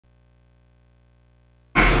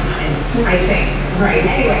I think, right?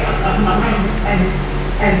 Anyway,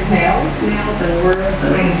 and snails and worms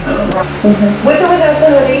and with or without the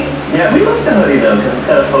hoodie. Yeah, we like the hoodie though because it's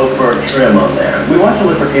got a faux fur trim on there. We want to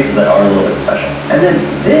look for pieces that are a little bit special. And then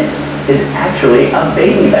this is actually a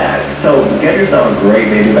baby bag. So get yourself a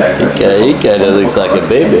great baby bag. Okay, it kind of looks like a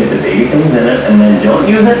baby. The baby things in it, and then don't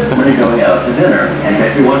use it when you're going out to dinner. And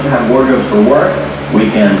if you want to have wardrobes for work,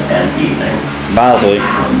 weekend, and evening. Bosely.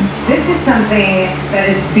 This is something that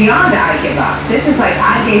is beyond I give up. This is like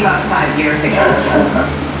I gave up 5 years ago.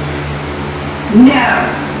 No.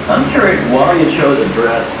 I'm curious why you chose a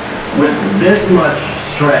dress with this much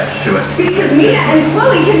stretch to it. Because Mia and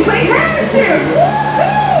Chloe can play parachute.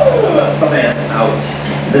 Man, out.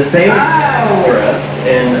 The same dress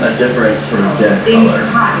in a different sort of dead color.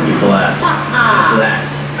 Black. Black.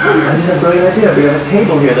 I just have a brilliant idea. We have a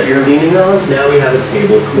table here that you're leaning on. Now we have a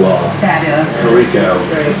tablecloth. Fabulous. Here we go.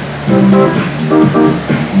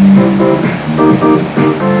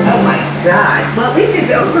 Oh my God. Well, at least it's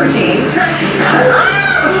aubergine.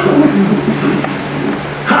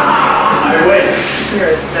 I win. You're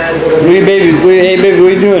a sad little... Hey baby, what are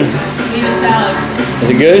you doing? Eat a salad. Is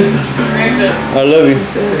it good? Very good. I love you.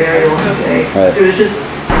 It's been a very long day. All right. It was just